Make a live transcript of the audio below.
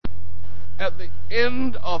At the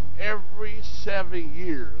end of every 7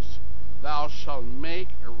 years, thou shalt make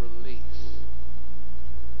a release.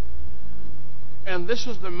 And this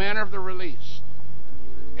is the manner of the release.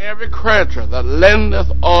 Every creditor that lendeth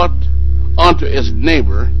aught unto his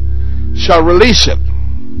neighbor shall release it.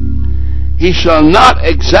 He shall not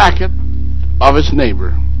exact it of his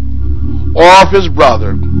neighbor or of his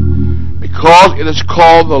brother, because it is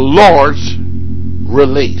called the Lord's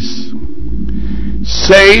release.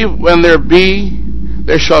 Save when there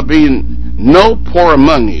shall be no poor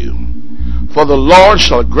among you, for the Lord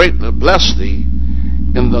shall greatly bless thee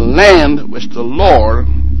in the land which the Lord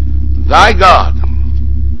thy God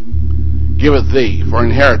giveth thee for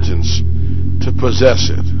inheritance to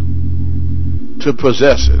possess it. To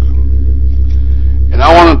possess it. And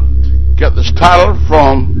I want to get this title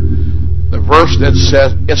from the verse that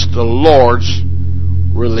says it's the Lord's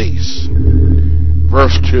release.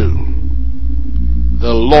 Verse 2.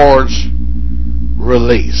 The Lord's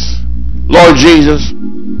release. Lord Jesus,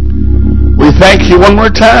 we thank you one more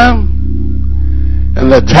time in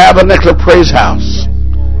the Tabernacle Praise House,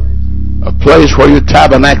 a place where you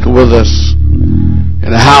tabernacle with us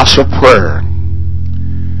in a house of prayer.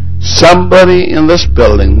 Somebody in this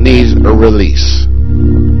building needs a release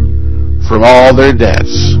from all their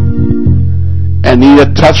debts and need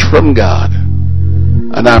a touch from God.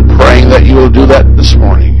 And I'm praying that you will do that this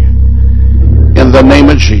morning. In the name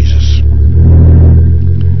of Jesus.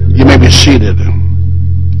 You may be seated.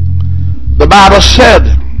 The Bible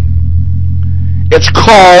said it's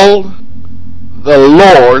called the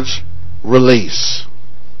Lord's release.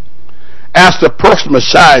 Ask the person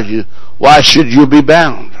beside you, why should you be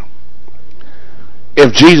bound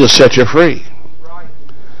if Jesus set you free?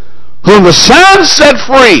 Whom the Son set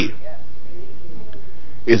free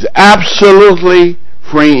is absolutely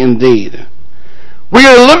free indeed. We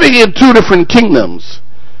are living in two different kingdoms.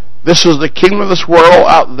 This is the kingdom of this world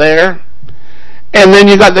out there, and then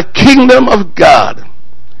you got the kingdom of God.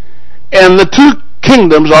 And the two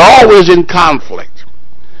kingdoms are always in conflict.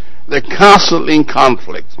 They're constantly in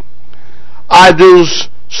conflict. I do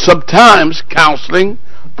sometimes counseling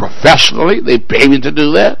professionally. They pay me to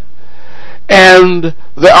do that. And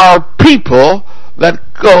there are people that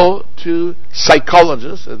go to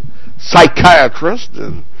psychologists and psychiatrists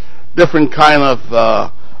and different kind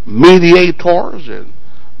of mediators and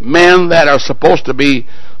men that are supposed to be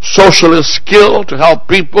socially skilled to help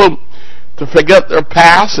people to forget their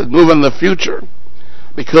past and move in the future,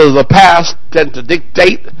 because the past tend to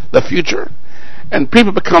dictate the future, and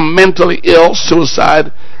people become mentally ill.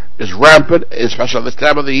 Suicide is rampant, especially at this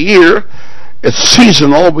time of the year. It's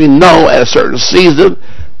seasonal. We know at a certain season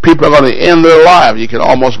people are going to end their lives. You can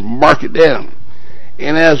almost mark it down.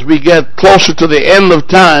 And as we get closer to the end of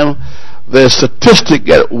time, the statistics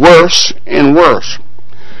get worse and worse.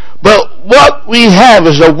 But what we have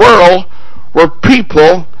is a world where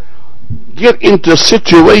people get into a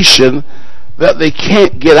situation that they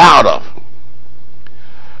can't get out of.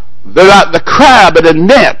 They're like the crab in a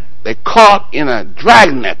net. They're caught in a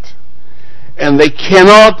dragnet, and they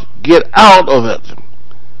cannot get out of it.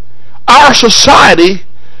 Our society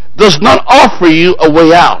does not offer you a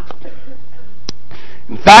way out.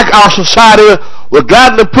 In fact, our society will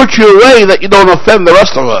gladly put you away that you don't offend the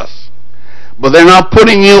rest of us. But they're not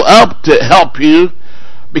putting you up to help you,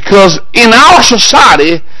 because in our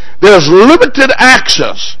society there's limited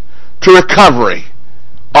access to recovery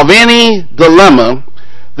of any dilemma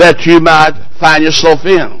that you might find yourself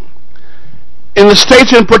in. In the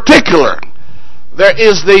States in particular, there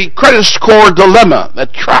is the credit score dilemma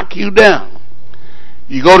that track you down.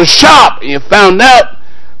 You go to shop and you found out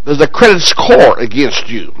there's a credit score against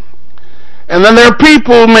you. And then there are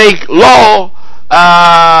people who make law,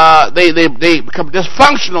 they become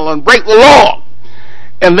dysfunctional and break the law.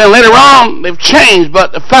 And then later on they've changed,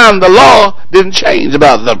 but they found the law didn't change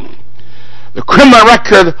about them. The criminal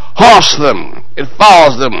record haunts them. It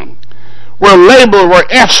follows them. We're labeled, we're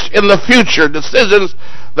etched in the future. Decisions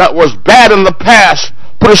that was bad in the past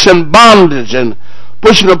put us in bondage and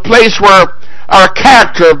put us in a place where our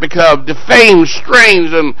character becomes defamed,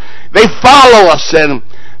 strange, and they follow us, and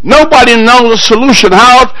nobody knows the solution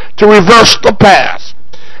how to reverse the past.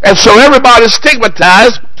 And so everybody's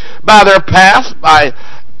stigmatized by their past, by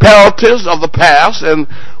penalties of the past, and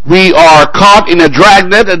we are caught in a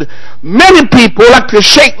dragnet, and many people like to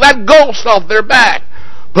shake that ghost off their back.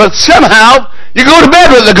 But somehow, you go to bed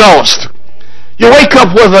with the ghost. You wake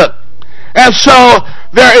up with it. And so,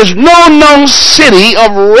 there is no known city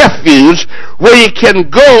of refuge where you can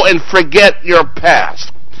go and forget your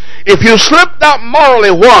past. If you slipped out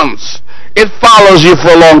morally once, it follows you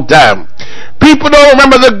for a long time. People don't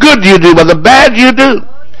remember the good you do, but the bad you do.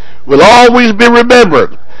 will always be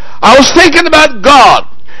remembered. I was thinking about God.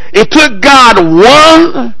 It took God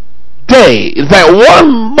one day, in fact,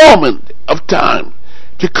 one moment of time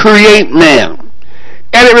to create man.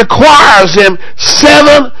 And it requires him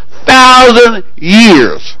 7,000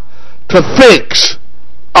 years to fix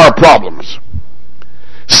our problems.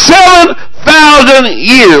 7,000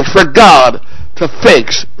 years for God to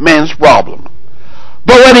fix man's problem.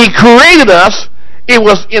 But when he created us, it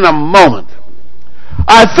was in a moment.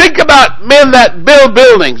 I think about men that build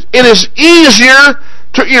buildings. It is easier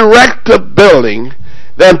to erect a building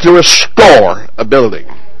than to restore a building.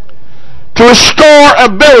 To restore a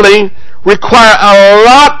building requires a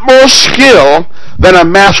lot more skill than a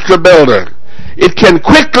master builder. It can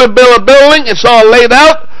quickly build a building, it's all laid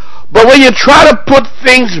out, but when you try to put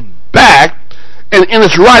things back in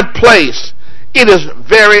its right place, it is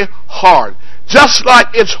very hard. Just like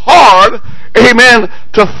it's hard, amen,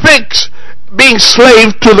 to fix being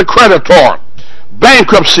slave to the creditor.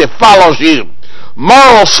 Bankruptcy follows you.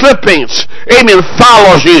 Moral slippings, amen,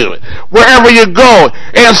 follows you wherever you go.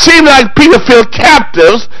 And it seems like people feel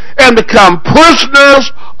captives and become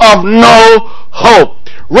prisoners of no hope.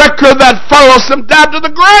 Record that follows them down to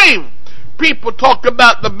the grave. People talk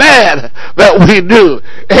about the bad that we do.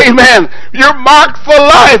 Amen. Your mark for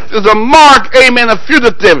life is a mark, amen, a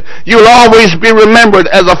fugitive. You'll always be remembered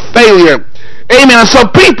as a failure. Amen. And so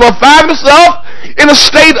people find themselves in a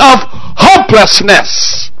state of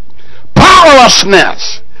hopelessness,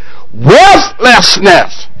 powerlessness,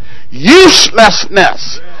 worthlessness,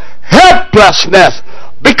 uselessness, helplessness,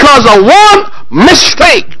 because of one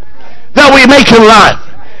mistake that we make in life.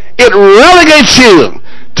 It relegates you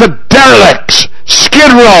to derelicts,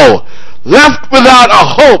 skid row, left without a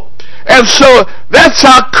hope. And so that's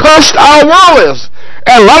how cursed our world is.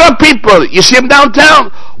 And a lot of people, you see them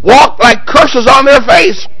downtown, walk like curses on their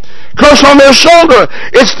face, curse on their shoulder.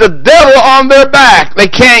 It's the devil on their back. They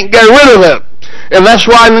can't get rid of it. And that's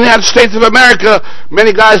why in the United States of America,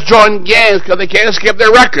 many guys join gangs because they can't escape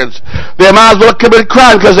their records. They might as well commit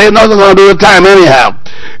crime because they know they're going to do the time anyhow.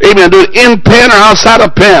 Amen. Do it in pen or outside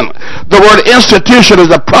of pen. The word institution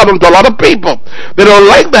is a problem to a lot of people. They don't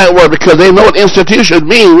like that word because they know what institutions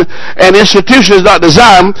mean. And institution is not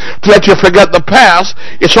designed to let you forget the past.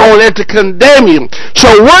 It's only there to condemn you.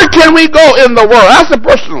 So where can we go in the world? Ask the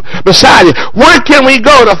person beside you. Where can we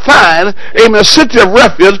go to find, amen, a city of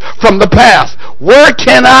refuge from the past? Where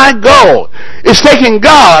can I go? It's taking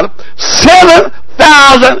God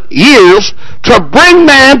 7,000 years to bring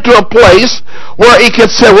man to a place where he could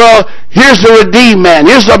say, well, here's the redeemed man.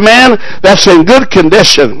 Here's a man that's in good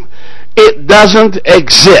condition. It doesn't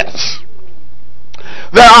exist.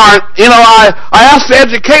 There are, I asked the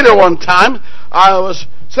educator one time, I was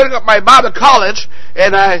setting up my Bible college,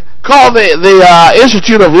 and I called the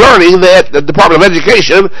Institute of Learning, the Department of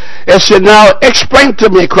Education, and said, now explain to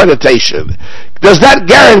me accreditation. Does that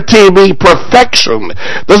guarantee me perfection?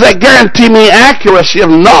 Does that guarantee me accuracy of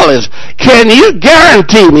knowledge? Can you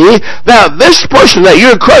guarantee me that this person that you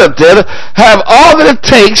accredited have all that it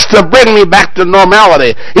takes to bring me back to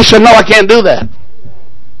normality? He said, no, I can't do that.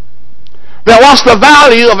 Then what's the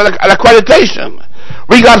value of an accreditation?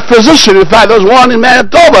 We got physicians. In fact, there was one in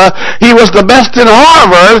Manitoba. He was the best in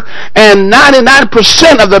Harvard, and 99%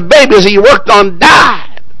 of the babies he worked on died.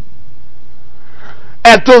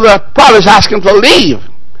 And till the province asked him to leave,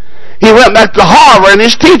 he went back to Harvard and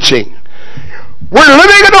he's teaching. We're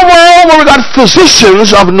living in a world where we got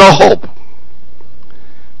physicians of no hope.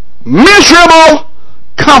 Miserable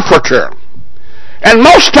comforter. And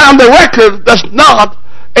most time the record does not,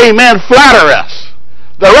 amen, flatter us.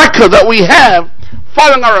 The record that we have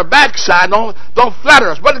falling on our backside don't flatter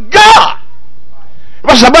us. But God,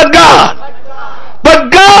 but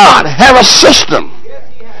God have a system.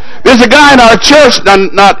 There's a guy in our church,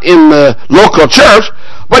 not in the local church,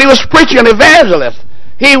 but he was preaching an evangelist.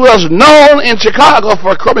 He was known in Chicago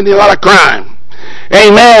for committing a lot of crime.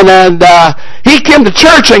 Amen. And he came to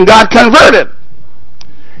church and got converted.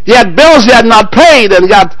 He had bills he had not paid and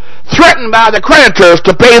got threatened by the creditors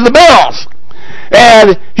to pay the bills.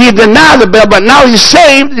 And he denied the bill, but now he's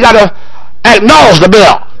saved. He's got to acknowledge the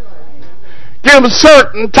bill. Give him a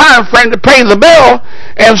certain time frame to pay the bill.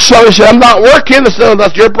 And so he said, I'm not working. So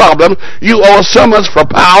that's your problem. You owe a summons for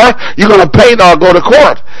power. You're going to pay it or go to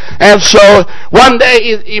court. And so one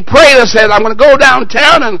day he prayed and said, I'm going to go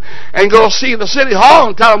downtown and go see the city hall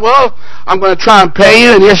and tell them, well, I'm going to try and pay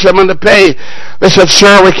you. And yes, I'm going to pay. They said,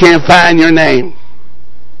 sir, we can't find your name.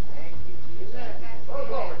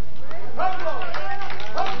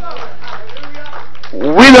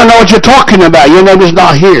 We don't know what you're talking about. Your name is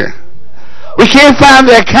not here. We can't find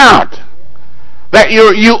the account that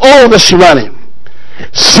you owe this money.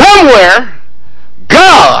 Somewhere,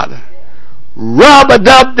 God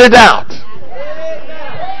rub-a-dubbed it out.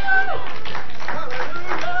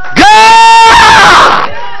 God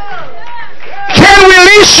can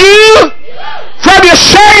release you from your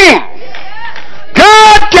shame.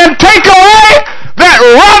 God can take away that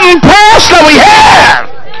rotten past that we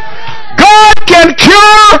have. God can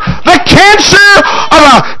cure the cancer of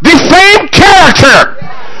a defamed character,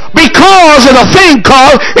 because of a thing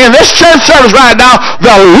called, in this church service right now,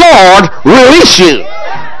 the Lord release you.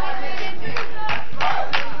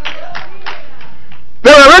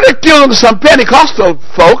 They were ridiculing some Pentecostal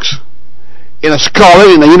folks in a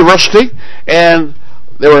college, in a university, and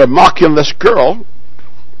they were mocking this girl,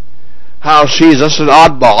 how she's just an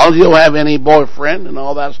oddball, she'll have any boyfriend and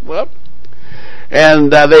all that stuff.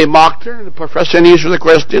 And they mocked her. The professor answered the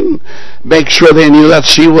question, make sure they knew that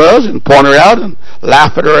she was, and point her out and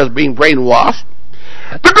laugh at her as being brainwashed.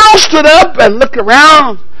 The girl stood up and looked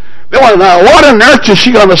around. They wanted to know, what on earth is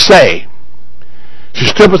she going to say? She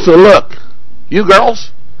stood up and said, look, you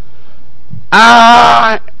girls,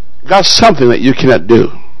 I got something that you cannot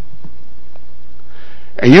do.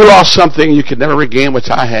 And you lost something you can never regain, which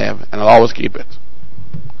I have, and I'll always keep it.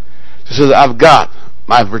 She says, I've got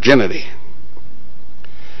my virginity.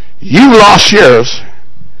 You lost yours,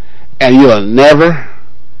 and you'll never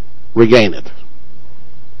regain it.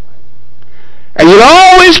 And you'll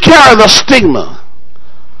always carry the stigma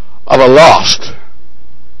of a lost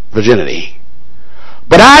virginity.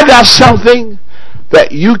 But I got something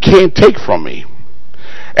that you can't take from me.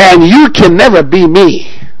 And you can never be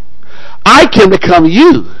me. I can become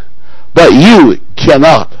you, but you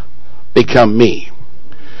cannot become me.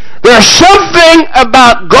 There's something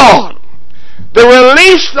about God, the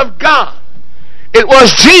release of God. It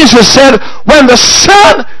was Jesus said, when the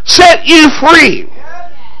Son set you free.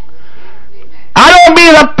 I don't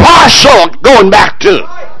mean a partial going back to.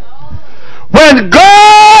 When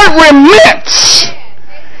God remits,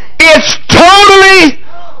 it's totally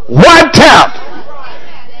wiped out.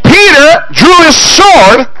 Peter drew his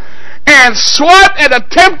sword and swat at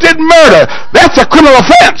attempted murder. That's a criminal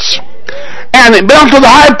offense. And it belonged to the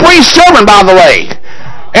high priest's servant, by the way.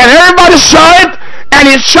 And everybody saw it, and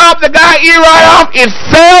he chopped the guy's ear right off. It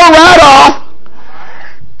fell right off.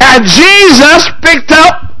 And Jesus picked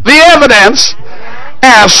up the evidence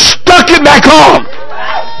and stuck it back on.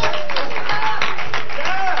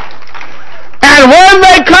 And when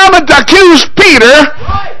they come to accuse Peter,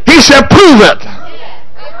 he said, prove it.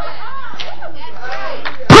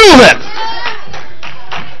 Prove it.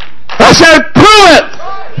 I said, prove it.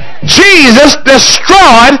 Jesus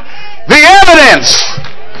destroyed the evidence.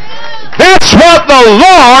 That's what the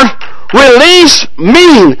Lord release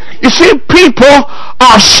means. You see, people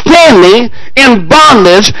are standing in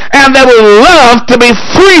bondage and they would love to be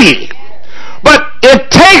free. But it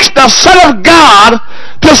takes the Son of God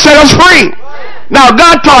to set us free. Now,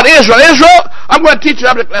 God taught Israel. Israel, I'm going to teach you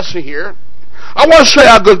a lesson here. I want to show you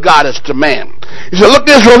how good God is to man. He said, look,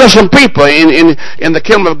 Israel, there's some people in the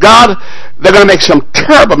kingdom of God, they're going to make some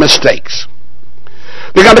terrible mistakes.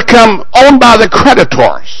 They're going to become owned by the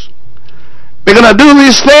creditors. They're going to do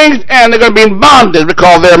these things, and they're going to be in bondage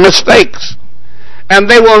because of their mistakes. And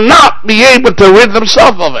they will not be able to rid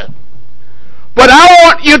themselves of it. But I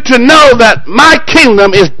want you to know that my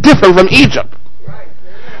kingdom is different from Egypt.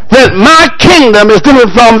 That my kingdom is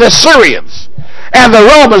different from the Syrians and the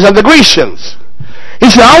Romans and the Grecians. He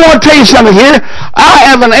said, I want to tell you something here. I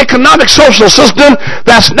have an economic social system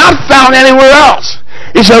that's not found anywhere else.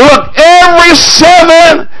 He said, look, every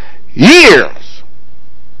 7 years,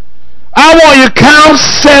 I want you to count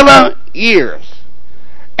 7 years.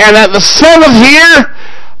 And at the 7th year,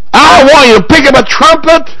 I want you to pick up a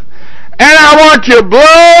trumpet, and I want you to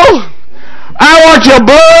blow. I want you to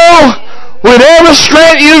blow with every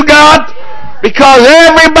strength you got, because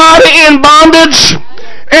everybody in bondage,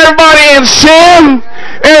 everybody in sin,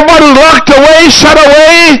 everybody locked away, shut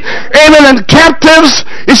away, amen, and captives.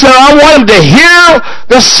 He said, I want them to hear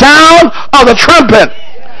the sound of the trumpet.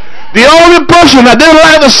 The only person that didn't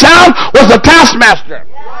like the sound was the taskmaster.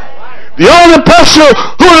 The only person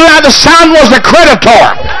who didn't like the sound was the creditor.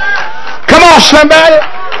 Come on, somebody.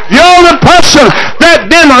 The only person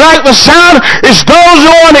that didn't like the sound is those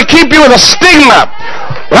who want to keep you with a stigma.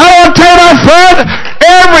 Well, I want to tell you, my friend,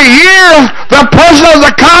 every year the person is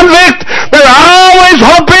a convict. They're always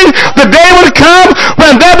hoping the day would come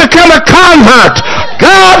when they become a convert.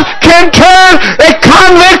 God can turn a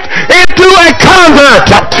convict into a convert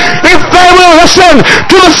if they will listen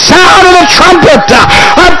to the sound of the trumpet.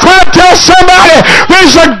 I'm trying to tell somebody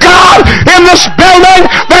there's a God in this building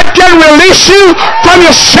that can release you from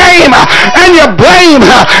your shame and your blame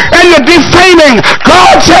and your defaming.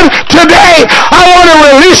 God said, today I want to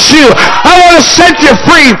release you. I want to set you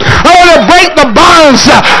free. I want to break the bonds.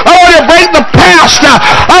 I want to break the past.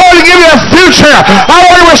 I want to give you a future. I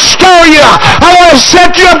want to restore you. I want to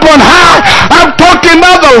set you up on high. I'm talking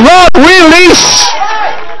about the Lord release.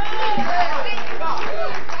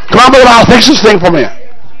 Come on, brother, I'll fix this thing for me.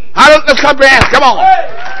 Let's clap your hands. Come on.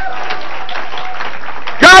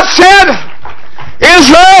 God said,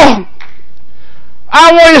 Israel,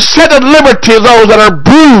 I want you to set at liberty those that are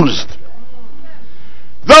bruised,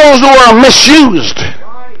 those who are misused,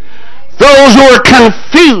 those who are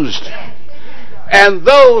confused, and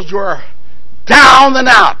those who are down and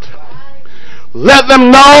out. Let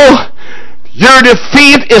them know your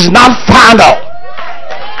defeat is not final.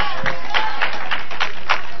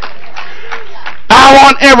 I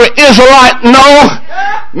want every Israelite to know,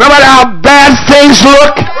 no matter how bad things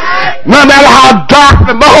look, no matter how dark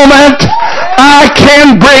the moment, I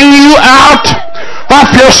can bring you out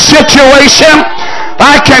of your situation.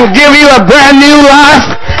 I can give you a brand new life,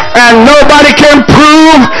 and nobody can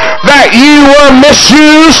prove that you were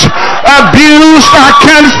misused, abused, or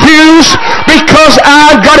confused, because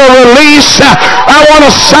I've got a release. I want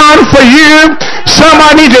to sign for you.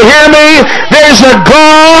 Somebody need to hear me. There's a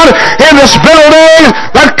God in this building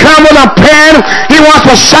that comes with a pen. He wants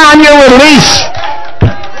to sign your release.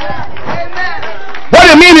 What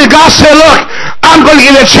do you mean? God said, look, I'm going to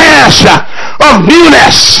give you a chance of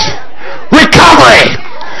newness, recovery.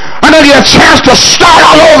 I'm going to give you a chance to start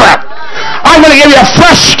all over. I'm going to give you a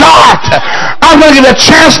fresh start. I'm going to give you a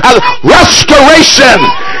chance of restoration.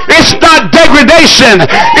 It's not degradation.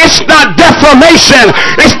 It's not deformation.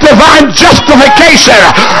 It's divine justification.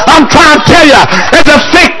 I'm trying to tell you, it's a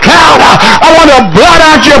thick cloud. I want to blot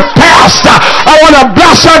out your past. I want to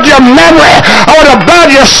blot out your memory. I want to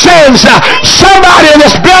blot your sins. Somebody in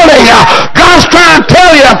this building, God's trying to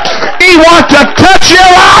tell you, He wants to touch your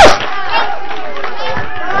life.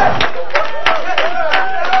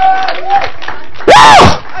 Woo!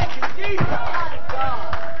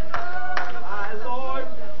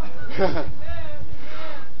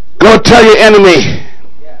 Go tell your enemy,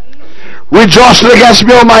 rejoicing against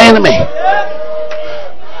me, O my enemy.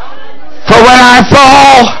 For when I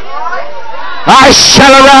fall, I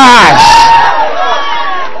shall arise.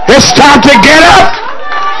 It's time to get up,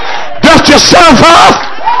 dust yourself off,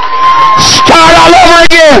 start all over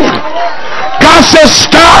again. God says,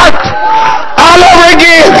 start all over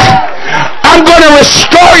again. I'm going to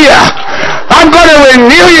restore you. I'm going to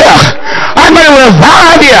renew you. I'm going to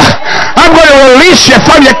revive you. I'm going to release you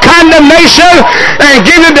from your condemnation and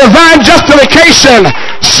give you divine justification.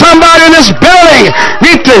 Somebody in this building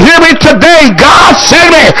needs to hear me today. God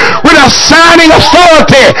sent me with a signing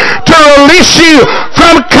authority to release you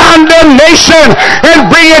from condemnation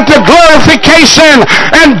and bring you to glorification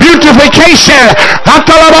and beautification.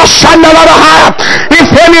 If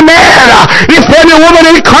any man, if any woman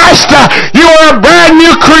in Christ, you are a brand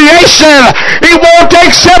new creation. It won't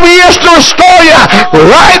take 7 years to restore you.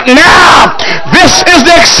 Right now, this is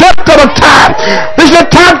the acceptable time. This is the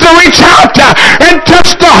time to reach out and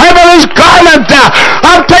touch the heavenly garment.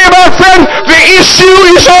 I'll tell you, my friend, the issue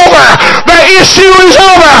is over. The issue is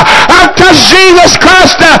over. I've touched Jesus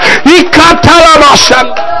Christ.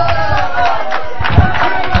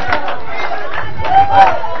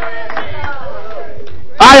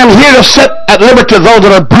 I am here to set at liberty those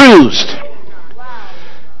that are bruised.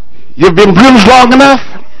 You've been bruised long enough.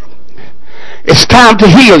 It's time to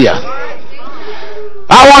heal you.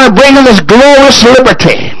 I want to bring in this glorious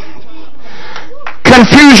liberty.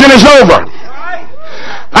 Confusion is over.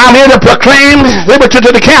 I'm here to proclaim liberty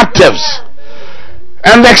to the captives.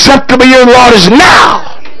 And the acceptable year of the Lord is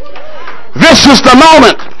now. This is the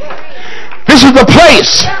moment. This is the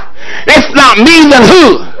place. If not me, then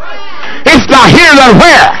who? If not here, then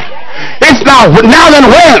where? If not now, then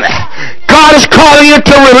when? God is calling you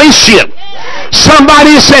to release you.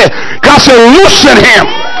 Somebody said, God said, loosen him.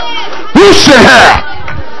 Loosen her.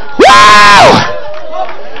 Wow!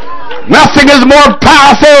 Nothing is more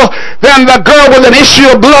powerful than the girl with an issue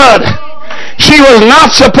of blood. She was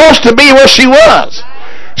not supposed to be where she was.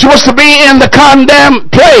 She was to be in the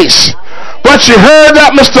condemned place. But she heard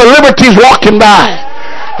that Mr. Liberty's walking by.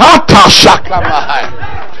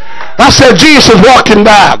 I said, Jesus is walking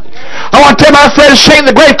by. I want to tell my friends, shake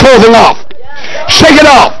the grave clothing off. Shake it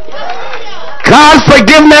off. God's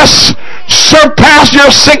forgiveness surpassed your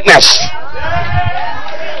sickness.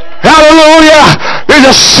 Hallelujah. There's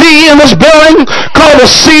a sea in this building called the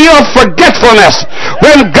seal of forgetfulness.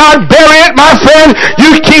 When God buried it, my friend,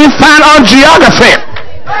 you can't find on geography.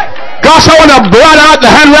 God said, I want to blot out the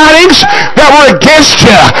handwritings that were against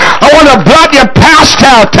you. I want to blot your past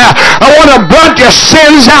out. I want to blot your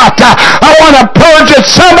sins out. I want to purge it.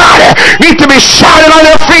 Somebody needs to be shouting on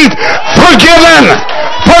their feet. Forgiven.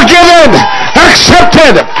 Forgiven.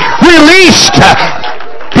 Accepted. Released.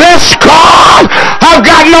 Bless God, I've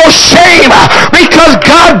got no shame because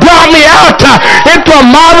God brought me out into a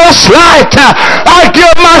marvelous light. I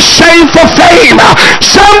give my shame for fame.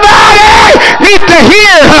 Somebody needs to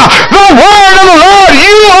hear the word of the Lord.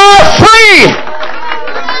 You are free.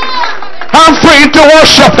 I'm free to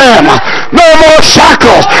worship Him. No more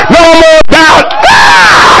shackles. No more doubt.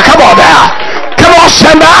 Come on now. Come on,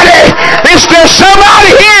 somebody. Is there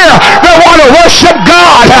somebody here that want to worship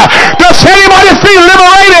God? Does anybody feel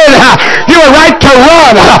liberated? You have a right to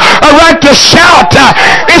run, a right to shout.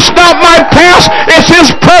 It's not my past, it's His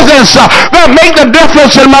presence that make the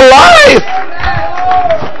difference in my life.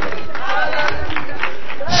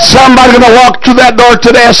 Somebody's going to walk through that door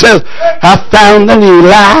today and say, I found a new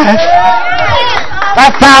life. I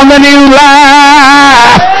found a new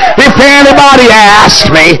life. If anybody asks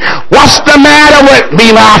me, what's the matter with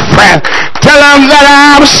me, my friend? Tell them that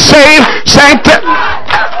I'm saved, sanctified.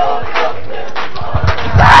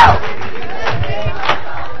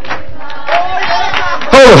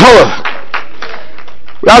 Hold on.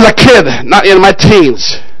 When I was a kid, not in my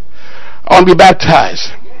teens, I want to be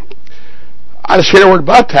baptized. I just hear the word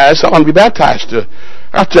baptized, I want to be baptized.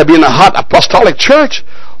 After I be in a hot apostolic church,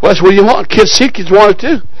 well, that's what you want. Kids see, kids want it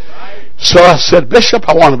too. So I said, Bishop,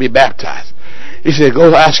 I want to be baptized. He said,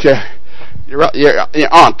 go ask your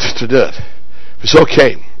aunt to do it. If it's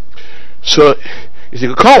okay. So he said,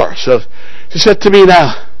 go call her. So she said to me,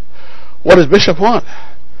 now, what does Bishop want?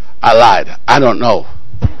 I lied. I don't know.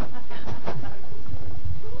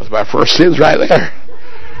 That's my first sins right there.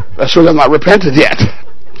 That's why I'm not repented yet.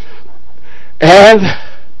 And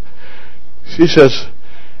she says,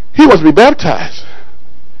 he wants to be baptized.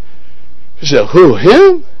 She said, who,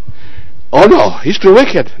 him? Oh no, he's too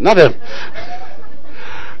wicked. Not him.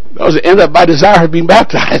 That was the end of my desire of being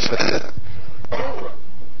baptized.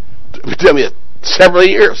 It took me several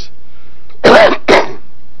years. But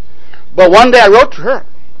one day I wrote to her.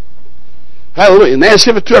 Hallelujah.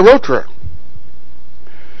 Nancy, I wrote to her.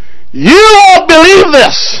 You won't believe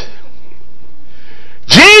this.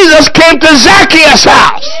 Jesus came to Zacchaeus'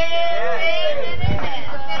 house.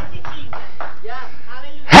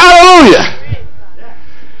 Hallelujah.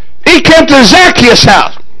 He came to Zacchaeus'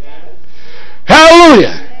 house.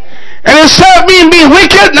 Hallelujah. And instead of being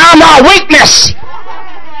wicked, now my weakness.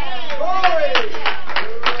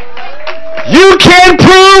 You can't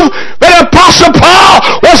prove that Apostle Paul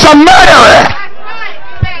was a murderer.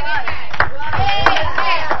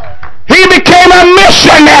 He became a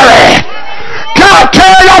missionary. God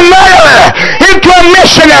turned a murderer into a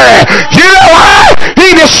missionary. You know why?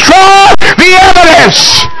 He destroyed the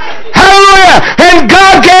evidence. Hallelujah. And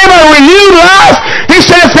God gave a renewed life. He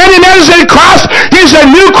said, if any man is in Christ, he's a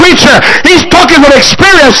new creature. He's talking from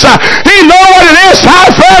experience. He knows what it is. How,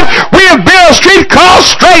 friend? We have built a street called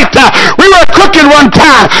straight. We were crooked one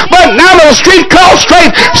time, but now the street called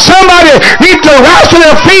straight. Somebody needs to rise to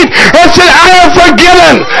their feet and say, I am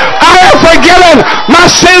forgiven. I am forgiven. My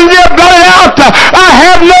sins are blotted out. I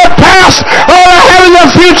have no past. All I have in the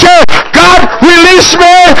future. God, release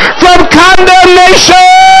me from condemnation.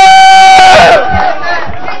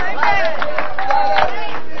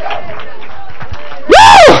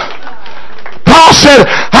 Woo! Paul said,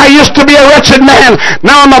 I used to be a wretched man.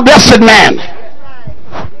 Now I'm a blessed man.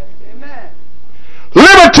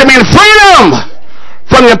 Liberty means freedom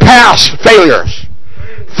from your past failures.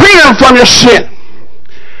 Freedom from your sin.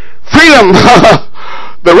 Freedom.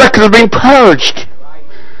 The record is being purged.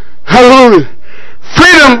 Hallelujah.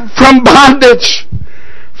 Freedom from bondage.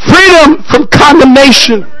 Freedom from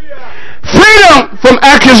condemnation. Freedom from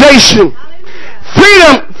accusation.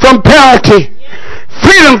 Freedom from penalty.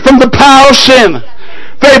 Freedom from the power of sin.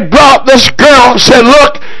 They brought this girl and said,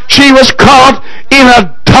 look, she was caught in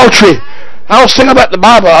adultery. I was thinking about the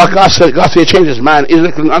Bible. God said he changed his mind. He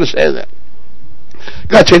couldn't understand that.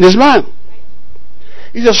 God changed his mind.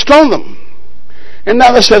 He just stoned them. And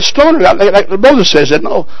now they said, stone her. Like the Moses says that.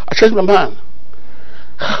 No, I changed my mind.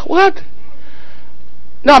 What?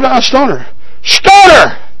 No, I'm not going to stone her. Stone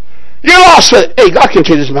her! You lost it. Hey, God can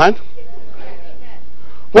change his mind.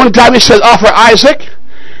 One time he said, offer Isaac.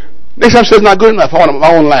 Next time he says, not good enough. I want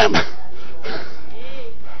my own lamb.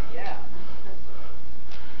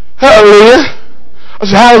 Hallelujah. I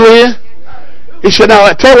said, hallelujah. He said,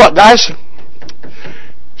 now, tell you what, guys.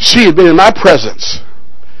 She has been in my presence.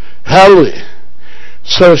 Hallelujah.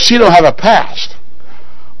 So she don't have a past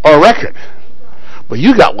or a record. But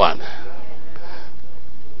you got one.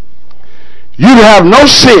 You have no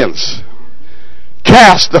sins.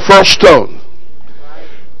 Cast the first stone.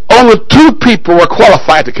 Only 2 people were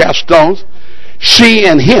qualified to cast stones. She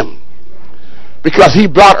and him. Because he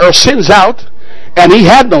brought her sins out and he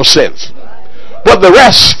had no sins. But the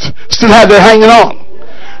rest still had their hanging on.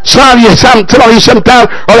 Some of you, sometimes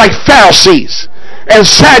are like Pharisees and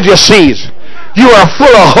Sadducees. You are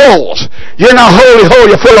full of holes. You're not holy,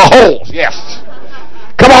 you're full of holes. Yes.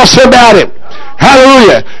 Come on, say about it.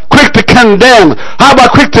 Hallelujah. Quick to condemn. How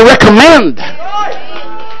about quick to recommend?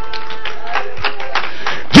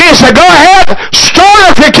 Jesus said, go ahead, stone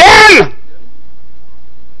her if you can.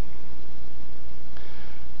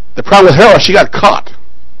 The problem with her, she got caught.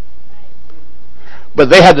 But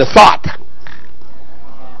they had the thought.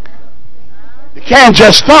 You can't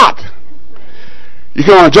just thought. You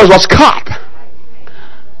can only judge what's caught.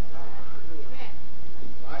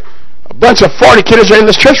 A bunch of 40 kids are in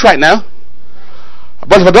this church right now. A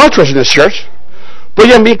bunch of adulterers in this church. But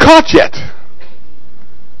you haven't been caught yet.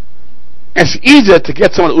 And it's easier to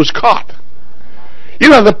get someone who's caught. You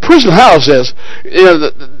know, the prison houses, you know,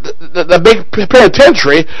 the big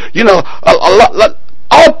penitentiary, you know,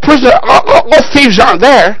 all prisoners, all thieves aren't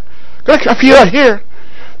there. A few out here.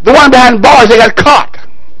 The one behind bars, they got caught.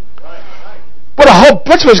 But a whole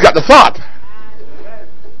bunch of us got the thought.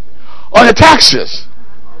 On your taxes,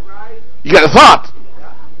 you got the thought.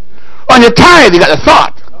 On your tithe, you got the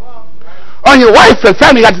thought. On your wife and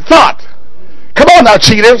family, you got the thought. Come on now,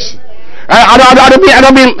 cheaters. I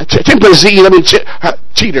don't mean chimpanzees, I mean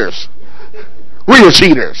cheaters. Real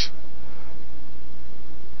cheaters.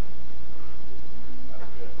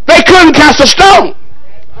 They couldn't cast a stone.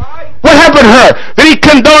 What happened to her? Did he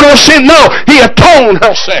condone her sin? No, he atoned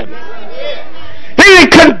her sin. He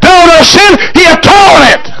didn't condone her sin, he atoned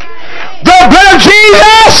it. The blood of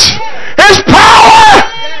Jesus is power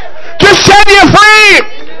to set you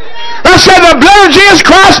free. I said the blood of Jesus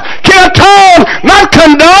Christ can atone, not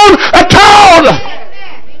condone, atone.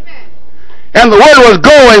 And the word was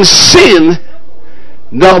go and sin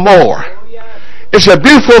no more. It's a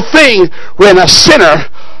beautiful thing when a sinner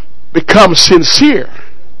becomes sincere.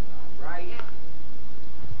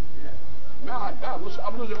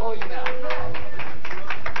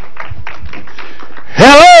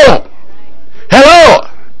 Hello. Hello.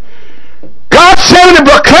 God said to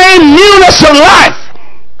proclaim newness of life.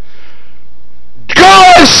 Go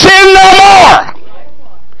and sin no more.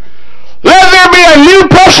 Let there be a new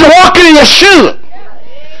person walking in your shoe.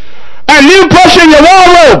 A new person in your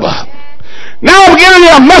wardrobe. Now I'm giving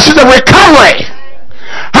you a message of recovery.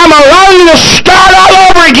 I'm allowing you to start all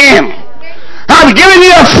over again. I'm giving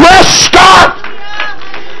you a fresh start.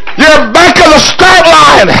 You're back on the start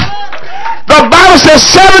line. The Bible says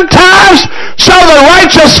 7 times shall the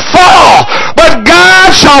righteous fall, but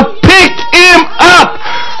God shall pick him up.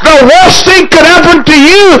 The worst thing could happen to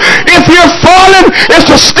you if you're falling is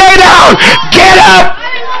to stay down. Get up.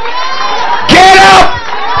 Get up.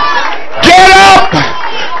 Get up.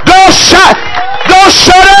 Don't shut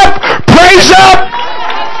up. Praise up.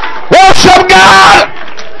 Worship God.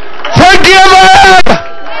 Forgive him.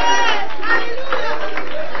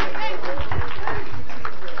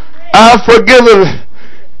 I've forgiven,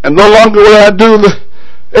 and no longer will I do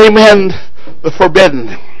the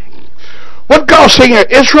forbidden. What God's saying here,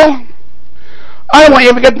 Israel, I don't want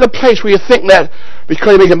you to ever get to the place where you think that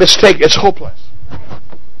because you make a mistake, it's hopeless.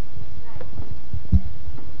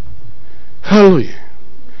 Hallelujah.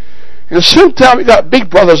 And at the same time, we got big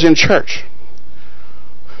brothers in church.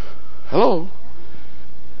 Hello.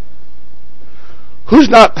 Who's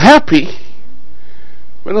not happy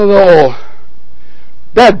when a little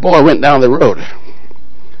bad boy went down the road?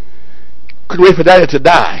 Couldn't wait for daddy to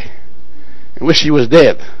die and wish he was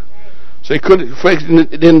dead. So he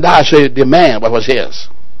didn't die, so he demand what was his.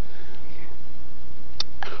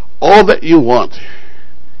 All that you want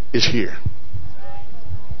is here.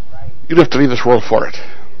 You don't have to leave this world for it.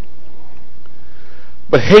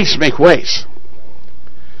 But haste make ways.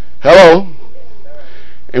 Hello?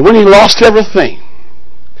 And when he lost everything,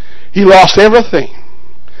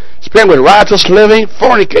 spent with riotous living,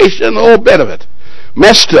 fornication, the whole bit of it,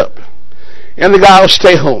 messed up. And the guy will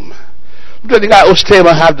stay home. The guy will stay home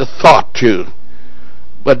and have the thought to,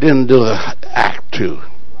 but didn't do the act to.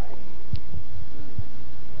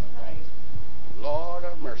 Lord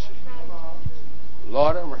have mercy.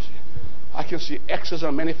 Lord have mercy. I can see X's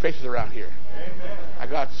on many faces around here. I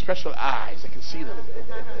got special eyes. I can see them.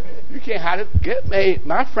 You can't hide it. Get me.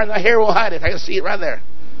 My friend, my hair won't hide it. I can see it right there.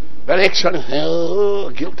 Very excellent.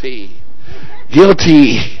 Oh, guilty.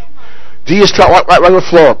 Guilty. Jesus right on the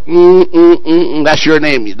floor. That's your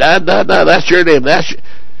name. That's your name.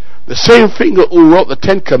 The same finger who wrote the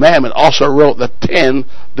 10 Commandments also wrote the 10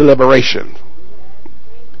 Deliberation.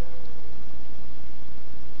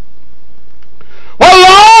 Well,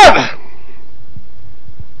 Lord,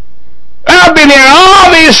 I've been here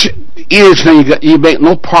all these years now. You make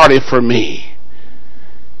no party for me.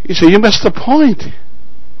 You say, you missed the point.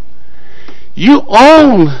 You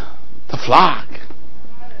own the flock.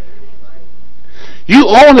 You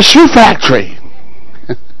own the shoe factory.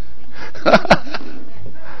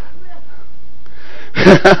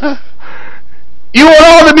 You own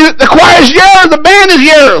all the music. The choir is yours. The band is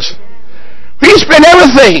yours. We spend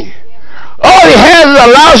everything. All he has is a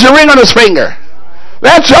lousy ring on his finger.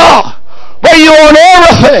 That's all. But you own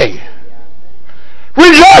everything.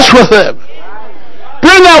 Rejoice with him.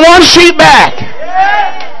 Bring that one sheep back.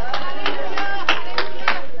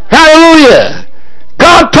 Hallelujah.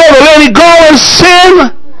 God told the lady, go and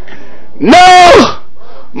sin no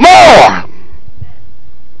more.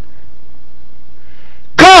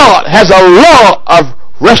 God has a law of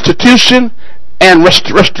restitution and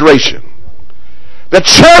restoration. The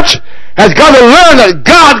church has got to learn that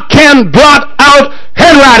God can blot out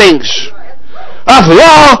handwritings of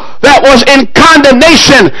law that was in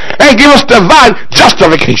condemnation and give us divine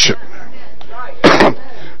justification.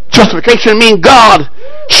 Justification means God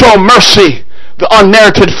show mercy, the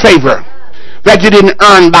unmerited favor that you didn't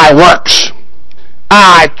earn by works.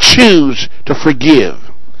 I choose to forgive.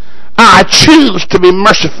 I choose to be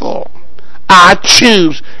merciful. I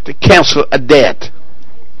choose to cancel a debt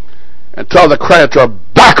and tell the creditor,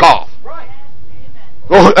 back off.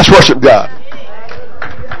 Oh, let's worship God.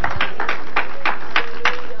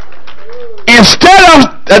 Instead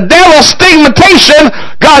of the devil's stigmatization,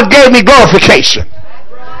 God gave me glorification.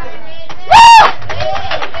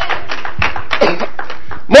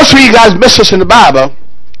 Most of you guys miss this in the Bible.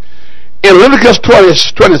 In Leviticus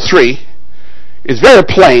 23, it's very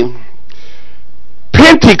plain.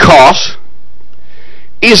 Pentecost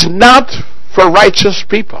is not for righteous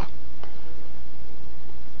people.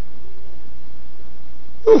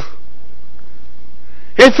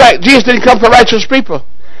 In fact, Jesus didn't come for righteous people.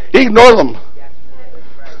 He ignored them.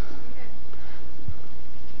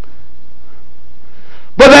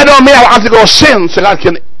 But that don't mean I have to go sin so God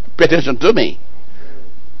can pay attention to me.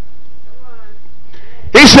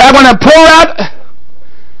 He said, I'm going to pour out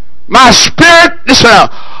my spirit, listen now,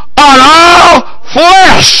 on all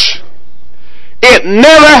flesh. It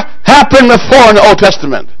never happened before in the Old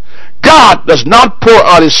Testament. God does not pour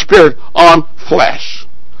out his spirit on flesh.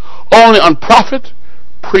 Only on prophet,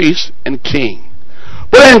 priest, and king.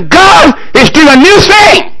 But then God is doing a new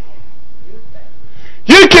thing.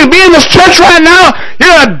 You can be in this church right now,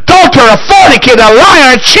 you're an adulterer, a fornicator, a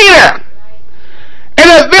liar, a cheater. And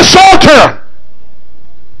at this altar,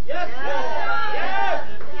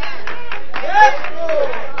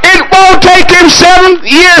 it won't take him 7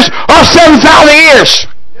 years or 7,000 years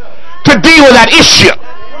to deal with that issue.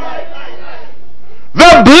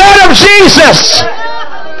 The blood of Jesus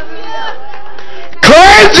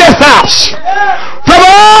cleanseth us from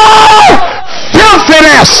all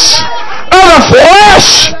filthiness of the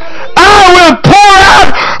flesh. I will pour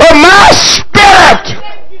out of my spirit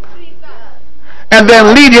and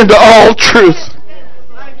then lead you into all truth.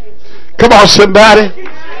 Come on, somebody.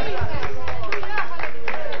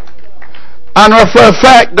 I know for a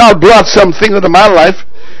fact God brought something into my life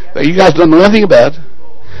that you guys don't know anything about.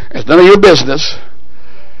 It's none of your business.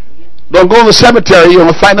 Don't go to the cemetery. You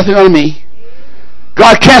won't find nothing on me.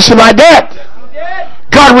 God canceled my debt.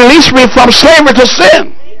 God released me from slavery to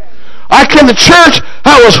sin. I came to church.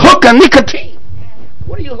 I was hooked on nicotine.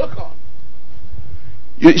 What are you hooked on?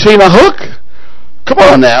 You see my hook? Come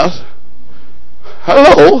on now.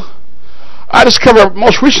 Hello. I discovered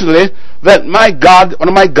most recently that my God, one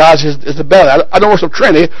of my gods is the belly. I don't worship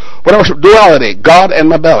Trinity, but I worship duality. God and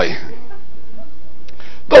my belly.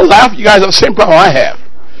 Don't laugh. You guys have the same problem I have.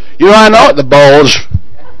 You know I know it? The balls.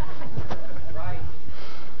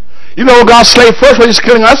 You know who God slaved first when he's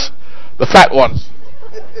killing us? The fat ones.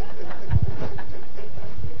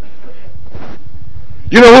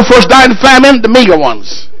 You know who first died in famine? The meager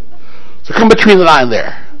ones. So come between the line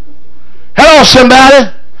there. Hello,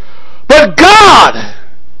 somebody. But God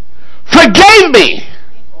forgave me.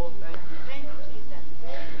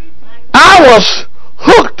 I was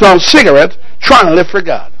hooked on cigarettes trying to live for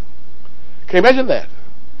God. Can you imagine that?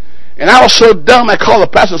 And I was so dumb, I called the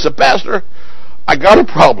pastor and said, Pastor, I got a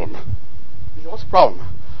problem. He said, what's the problem?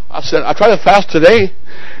 I said, I tried to fast today.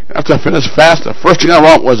 After I finished fast, the first thing I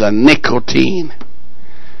want was a nicotine.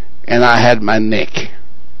 and I had my neck.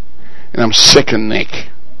 And I'm sick of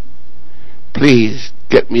neck. Please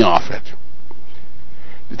get me off it.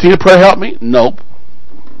 You think the prayer helped me? Nope.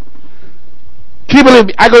 Can you believe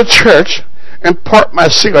me? I go to church and park my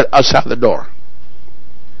cigarette outside the door.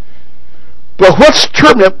 But what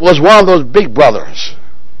stirred me up was one of those big brothers.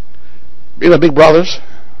 You know big brothers?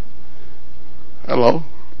 Hello?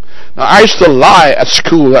 Now, I used to lie at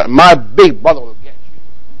school that my big brother will get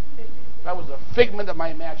you. That was a figment of my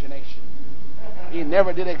imagination. He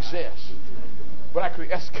never did exist. But I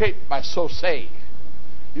could escape by so saying.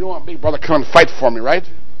 You don't want big brother to come and fight for me, right?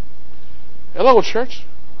 Hello, church?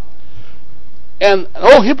 And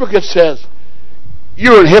an old hypocrite says,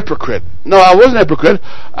 you're a hypocrite. No, I wasn't a hypocrite.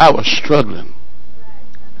 I was struggling.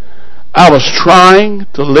 I was trying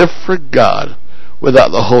to live for God without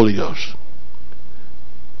the Holy Ghost.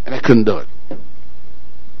 And I couldn't do it.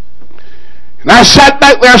 And I sat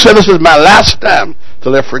back there and said, this is my last time to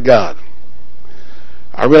live for God.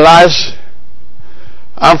 I realized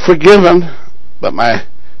I'm forgiven, but my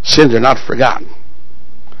sins are not forgotten.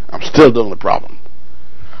 I'm still doing the problem.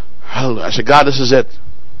 Hallelujah. I said, God, this is it.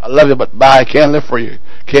 I love you, but bye. I can't live for you.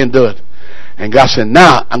 Can't do it. And God said,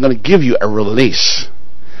 now I'm going to give you a release.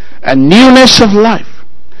 A newness of life.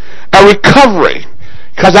 A recovery.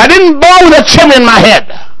 Because I didn't blow the chimney in my head.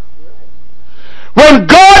 When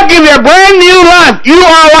God gives you a brand new life, you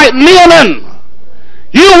are like Naaman.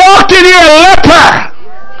 You walked in here a leper.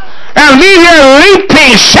 And leave here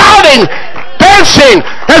leaping, shouting, dancing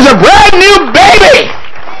as a brand new baby.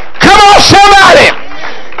 Come on, somebody.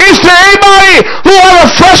 Is there anybody who want a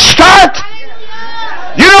fresh start?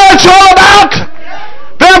 You know what it's all about?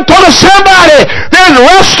 Then I'm telling somebody, there's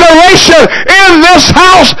restoration in this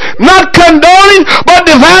house, not condoning, but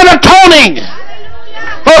divine atoning.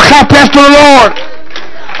 Oh, can I pass to the Lord?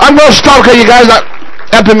 I'm going to stop because you guys are not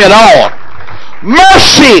helping me at all.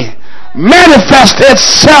 Mercy manifests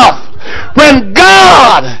itself when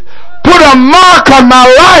God put a mark on my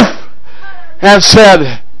life and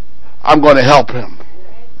said, I'm going to help him.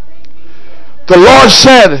 The Lord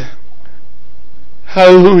said,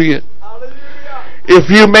 hallelujah, if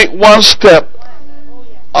you make one step,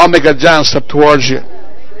 I'll make a giant step towards you.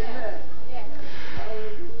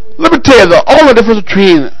 Let me tell you, the only difference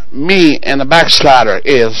between me and the backslider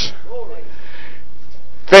is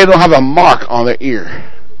they don't have a mark on their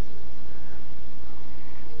ear.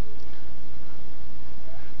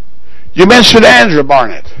 You mentioned Andrew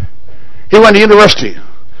Barnett. He went to university,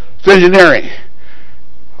 to engineering.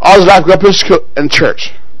 All his life grew up in school and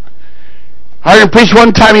church. I heard him preach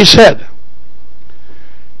one time. He said,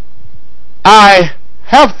 I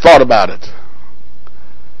have thought about it.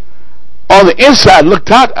 On the inside, looked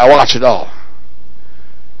out, I watched it all.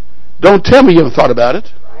 Don't tell me you haven't thought about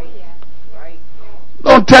it.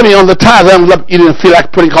 Don't tell me on the tithe you didn't feel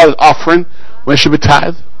like putting all the offering when it should be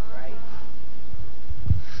tithe.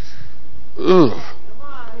 Ugh.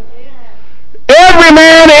 Every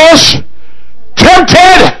man is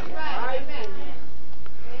tempted.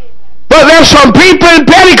 But there's some people in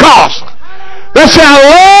Pentecost that say, I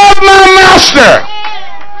love my master.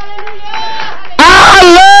 I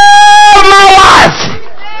love my wife.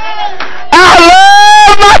 I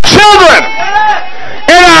love my children.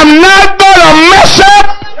 And I'm not going to mess up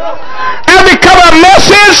and become a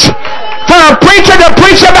message for a preacher to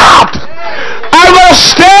preach about. I'm going to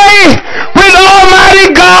stay with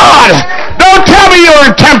Almighty God. Don't tell me you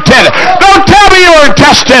were tempted. Don't tell me you were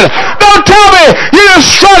tested. Don't tell me you didn't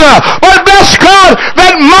struggle. But bless God,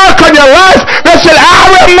 that mark on your life that said, I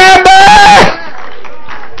remember.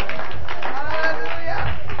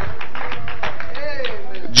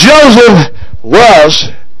 Joseph was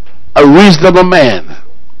a reasonable man.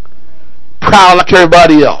 Proud like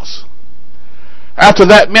everybody else. After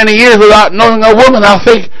that many years without knowing a woman, I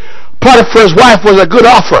think Potiphar's wife was a good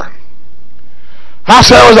offer. I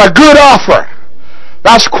said it was a good offer.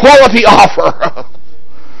 That's quality offer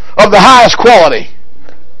of the highest quality.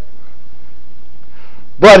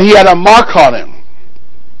 But he had a mark on him.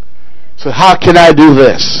 So how can I do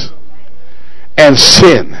this and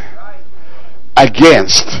sin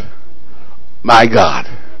against my God?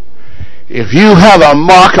 If you have a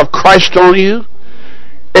mark of Christ on you,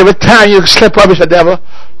 every time you slip up, you say, devil,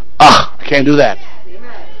 I can't do that.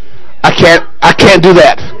 I can't do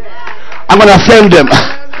that. I'm going to offend him.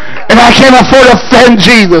 And I can't afford to offend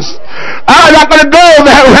Jesus. I'm not going to go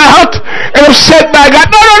that route and upset my God.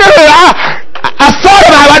 No. I thought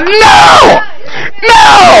about it. No.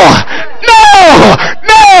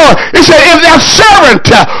 He said, if that servant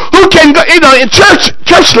who can go, in church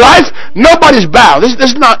life, nobody's bound. This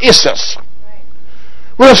is not Isis.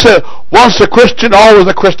 We'll say, once a Christian, always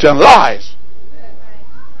a Christian. Lies.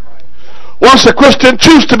 Once a Christian,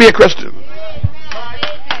 choose to be a Christian.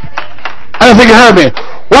 I don't think you heard me.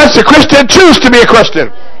 Once a Christian, choose to be a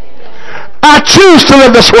Christian. I choose to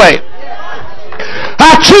live this way.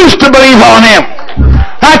 I choose to believe on Him.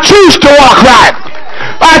 I choose to walk right.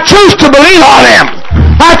 I choose to believe on Him.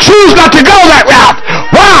 I choose not to go that route.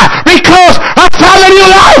 Why? Because I found a new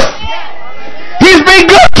life. He's been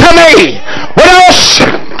good to me. When I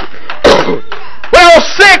was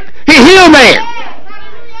sick, He healed me.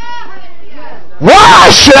 Why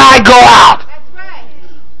should I go out?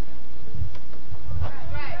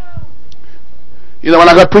 You know, when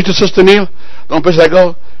I go preach to Sister Neil, the only place I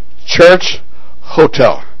go, church,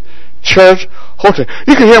 hotel. Church, hotel.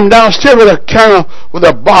 You can hear them downstairs with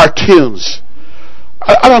a bar tunes.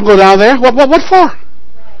 I don't go down there. What for?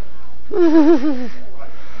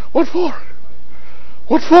 What for?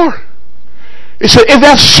 What for? He said, if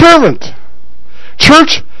that's servant.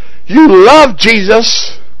 Church, you love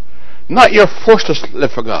Jesus, not you're forced to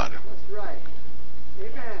live for God.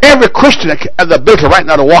 Every Christian has the ability right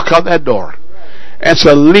now to walk out that door and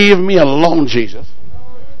say, leave me alone, Jesus.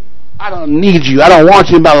 I don't need you. I don't want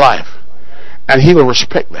you in my life. And He will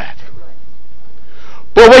respect that.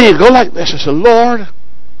 But when you go like this, I say, Lord,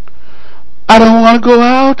 I don't want to go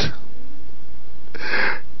out.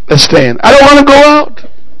 Let's stand. I don't want to go out.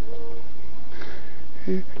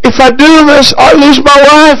 If I do this, I'll lose my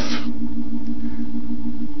wife.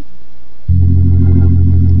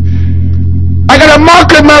 I got a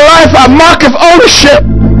mark of my life, a mark of ownership,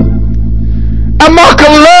 a mark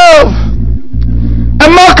of love, a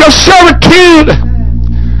mark of servitude.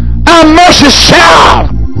 I'm a mercy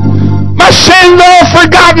child. My sins all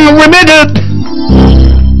forgotten, remitted.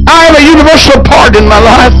 I have a universal part in my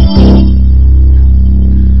life.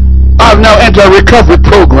 I've now entered a recovery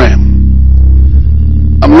program.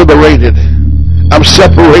 I'm liberated. I'm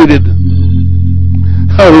separated.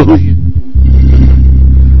 Hallelujah.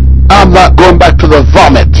 I'm not going back to the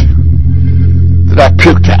vomit that I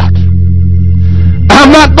puked out.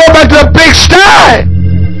 I'm not going back to the pigsty.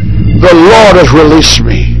 The Lord has released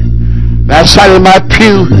me. And I sat in my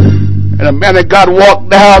pew, and a man of God walked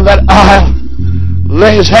down that aisle,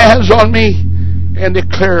 lay his hands on me, and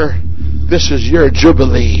declare, this is your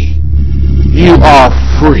jubilee. You are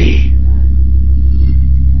free.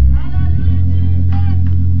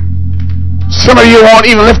 Some of you won't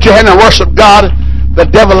even lift your hand and worship God. The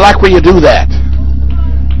devil like when you do that.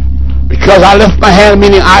 Because I lift my hand,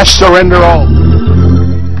 meaning I surrender all.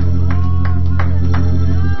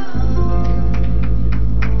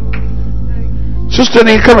 Sister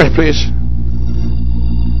Neil, come here, please.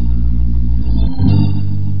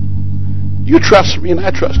 You trust me and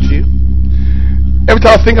I trust you. Every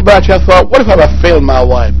time I think about you, I thought, what if I have failed my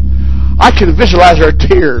wife? I can visualize her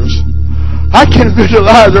tears. I can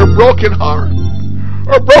visualize her broken heart,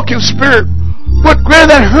 her broken spirit. What greater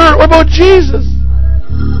than her? What about Jesus?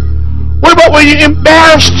 What about when you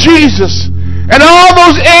embarrassed Jesus? And all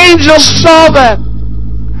those angels saw that.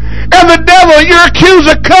 And the devil, your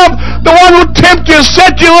accuser, come, the one who tempted you,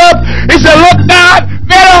 set you up. He said, look, God,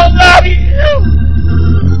 they don't love you.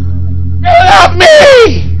 They love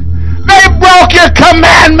me. They broke your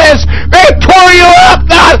commandments. They tore you up,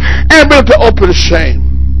 God, and built to open shame.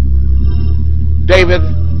 David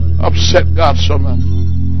upset God so much.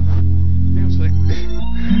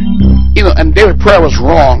 You know, and David's prayer was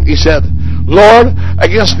wrong. He said, Lord,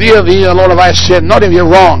 against thee, Lord, have I sinned. Not if you're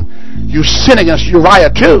wrong. You sin against Uriah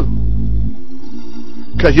too.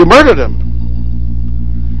 Because you murdered him.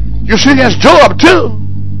 You sin against Joab too.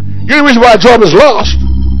 You're the reason why Joab is lost.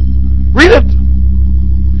 Read it.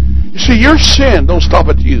 You see, your sin don't stop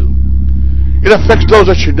at you. It affects those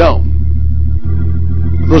that you know.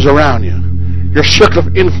 Those around you. Your circle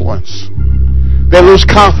of influence. They lose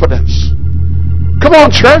confidence. Come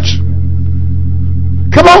on, church.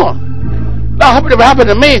 Come on. Now, it never happened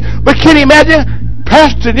to me. But can you imagine?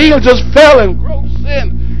 Pastor Neil just fell in gross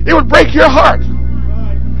sin. It would break your heart.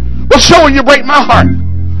 Well, so will you break my heart.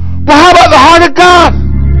 But how about the heart of God?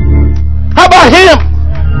 How about Him?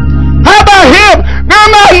 How about Him? No,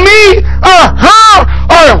 not me or her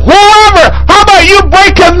or whoever. How about you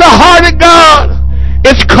breaking the heart of God?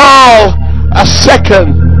 It's called a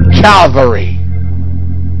second Calvary.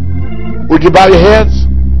 Would you bow your heads?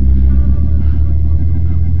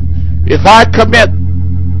 If I commit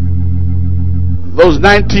those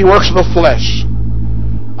 19 works of the flesh,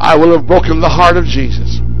 I will have broken the heart of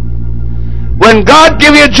Jesus. When God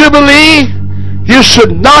gives you a jubilee, you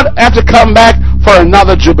should not have to come back for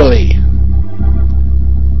another jubilee.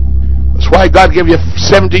 That's why God gave you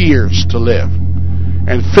 70 years to live.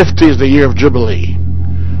 And 50 is the year of jubilee.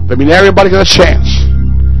 That means everybody got a chance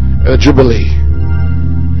at a jubilee.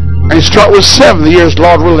 And you start with 70 years,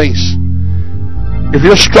 Lord, release. If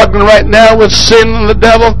you're struggling right now with sin and the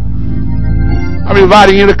devil, I'm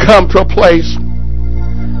inviting you to come to a place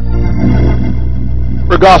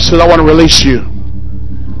where God says, I want to release you.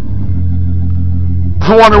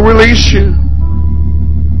 I want to release you.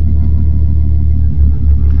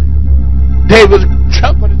 David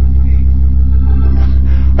jumped at his knees.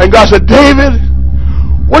 And God said, David,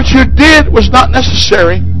 what you did was not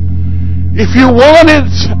necessary. If you wanted,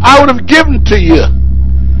 I would have given to you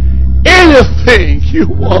anything you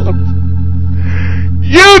want.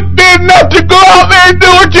 You didn't have to go out there and do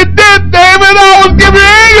what you did, David. I will give you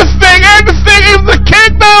anything in the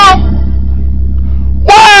kingdom.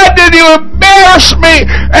 Why did you embarrass me?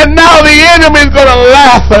 And now the enemy's going to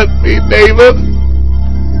laugh at me, David.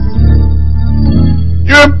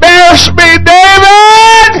 You embarrassed me,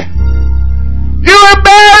 David! You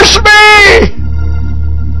embarrassed me!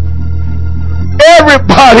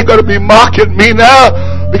 Everybody's going to be mocking me now,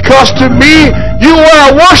 because to me, you are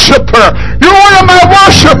a worshiper. You're one of my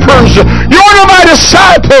worshipers. You're one of my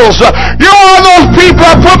disciples. You're one of those people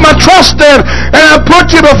I put my trust in, and I put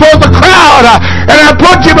you before the crowd, and I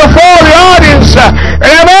put you before the audience, and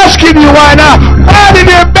I'm asking you right now, why did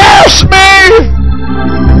you embarrass me?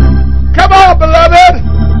 Come on, beloved.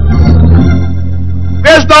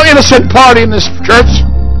 There's no innocent party in this church.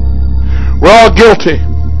 We're all guilty.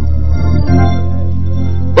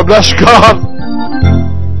 But bless God,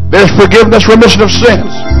 there's forgiveness, remission of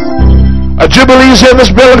sins. A jubilee is in this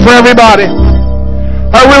building for everybody.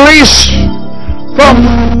 A release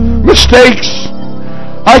from mistakes.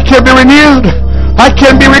 I can be renewed. I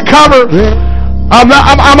can be recovered. I'm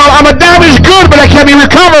a damaged good, but I can be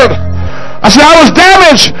recovered. I said, I was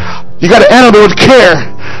damaged. You got to handle it with care.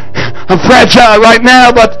 I'm fragile right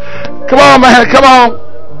now, but come on, man, come on.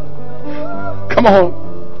 Come on.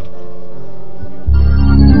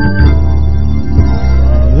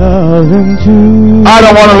 I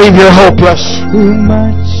don't want to leave here hopeless.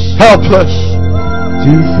 Helpless.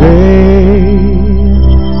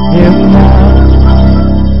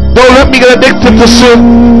 Don't let me get addicted to sin.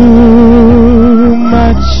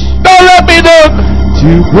 Don't let me do it.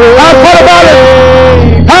 What about it?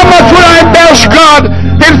 How much would I embarrass God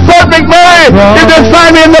in Fort McMurray if they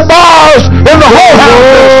find me in the bars, in the whole house?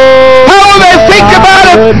 How will they think about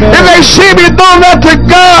it if they see me doing that to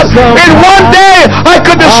God? In one day, I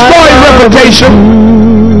could destroy his reputation.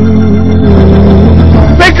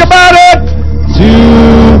 Think about it.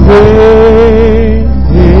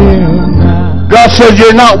 God says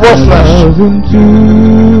you're not worthless.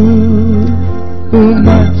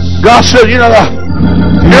 God says you're not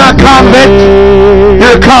a convict.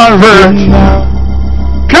 You're a convert.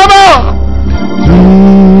 Come on.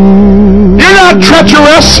 You're not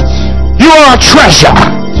treacherous. You are a treasure.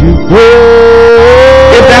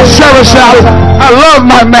 In that service out, I love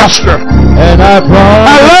my master.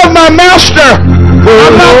 I love my master.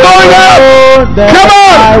 I'm not going out. Come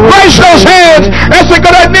on, raise those hands and say,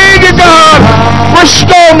 God, I need you, God.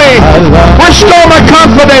 Restore me. Restore my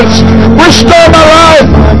confidence. Restore my life.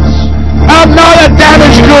 I'm not a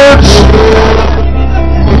damaged goods.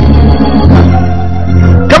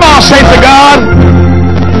 Come on, saints of God.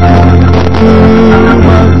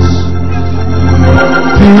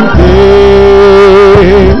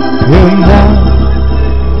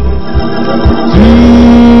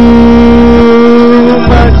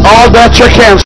 All that you can.